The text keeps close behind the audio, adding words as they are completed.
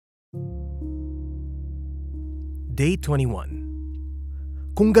Day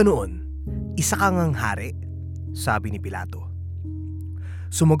 21. Kung ganoon, isa ka ngang hari, sabi ni Pilato.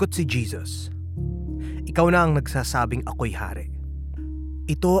 Sumagot si Jesus, ikaw na ang nagsasabing ako'y hari.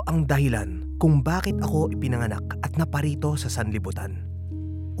 Ito ang dahilan kung bakit ako ipinanganak at naparito sa sanlibutan,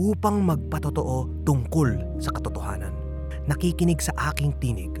 upang magpatotoo tungkol sa katotohanan. Nakikinig sa aking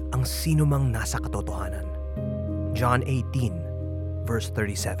tinig ang sinumang nasa katotohanan. John 18, verse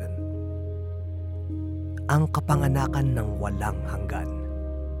 37. Ang kapanganakan ng walang hanggan.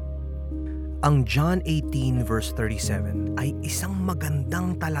 Ang John 18 verse 37 ay isang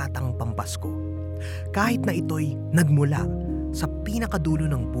magandang talatang pampasko, kahit na ito'y nagmula sa pinakadulo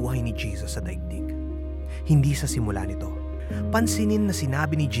ng buhay ni Jesus sa daigdig. Hindi sa simula nito. Pansinin na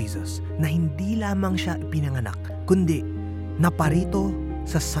sinabi ni Jesus na hindi lamang siya ipinanganak, kundi naparito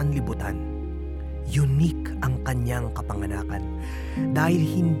sa sanlibutan. Unique ang kanyang kapanganakan dahil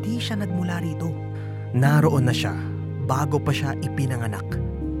hindi siya nagmula rito. Naroon na siya bago pa siya ipinanganak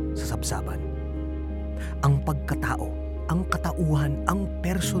sa sabsaban. Ang pagkatao, ang katauhan, ang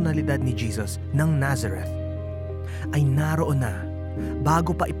personalidad ni Jesus ng Nazareth ay naroon na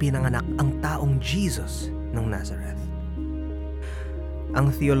bago pa ipinanganak ang taong Jesus ng Nazareth.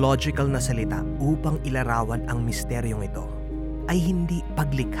 Ang theological na salita upang ilarawan ang misteryong ito ay hindi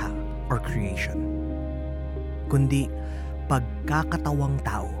paglikha or creation, kundi pagkakatawang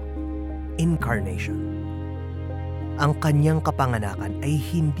tao, incarnation. Ang kanyang kapanganakan ay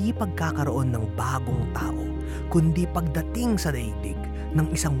hindi pagkakaroon ng bagong tao, kundi pagdating sa daigdig ng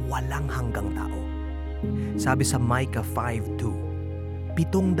isang walang hanggang tao. Sabi sa Micah 5:2,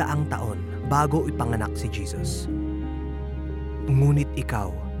 700 taon bago ipanganak si Jesus. Ngunit ikaw,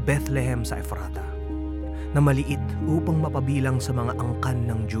 Bethlehem sa Ephrata, na maliit upang mapabilang sa mga angkan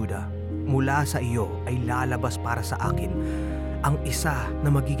ng Juda, mula sa iyo ay lalabas para sa akin ang isa na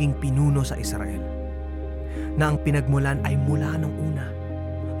magiging pinuno sa Israel, na ang pinagmulan ay mula ng una,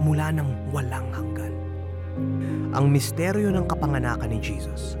 mula ng walang hanggan. Ang misteryo ng kapanganakan ni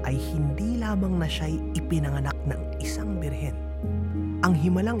Jesus ay hindi lamang na siya'y ipinanganak ng isang birhen. Ang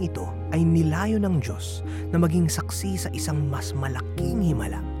himalang ito ay nilayo ng Diyos na maging saksi sa isang mas malaking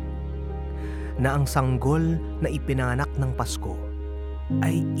himala, na ang sanggol na ipinanganak ng Pasko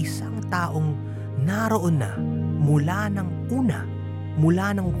ay isang taong naroon na mula ng una, mula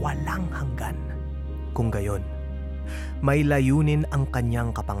ng walang hanggan. Kung gayon, may layunin ang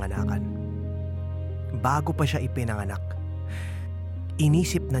kanyang kapanganakan. Bago pa siya ipinanganak,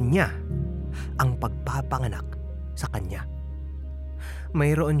 inisip na niya ang pagpapanganak sa kanya.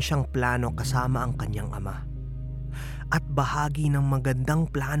 Mayroon siyang plano kasama ang kanyang ama, at bahagi ng magandang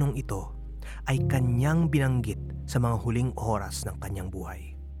planong ito ay kanyang binanggit sa mga huling oras ng kanyang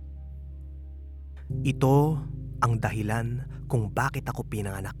buhay. Ito ang dahilan kung bakit ako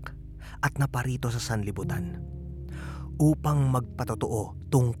pinanganak at naparito sa sanlibutan, upang magpatotoo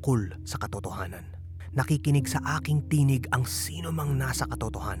tungkol sa katotohanan. Nakikinig sa aking tinig ang sino mang nasa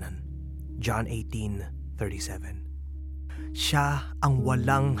katotohanan. John 18:37. Siya ang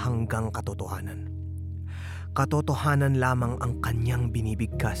walang hanggang katotohanan. Katotohanan lamang ang kanyang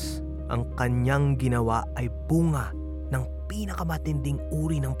binibigkas. Ang kanyang ginawa ay bunga ng pinakamatinding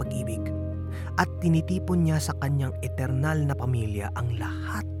uri ng pag-ibig, at tinitipon niya sa kanyang eternal na pamilya ang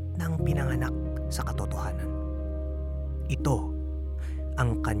lahat ng pinanganak sa katotohanan. Ito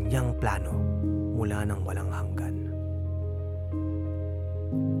ang kanyang plano mula ng walang hanggan.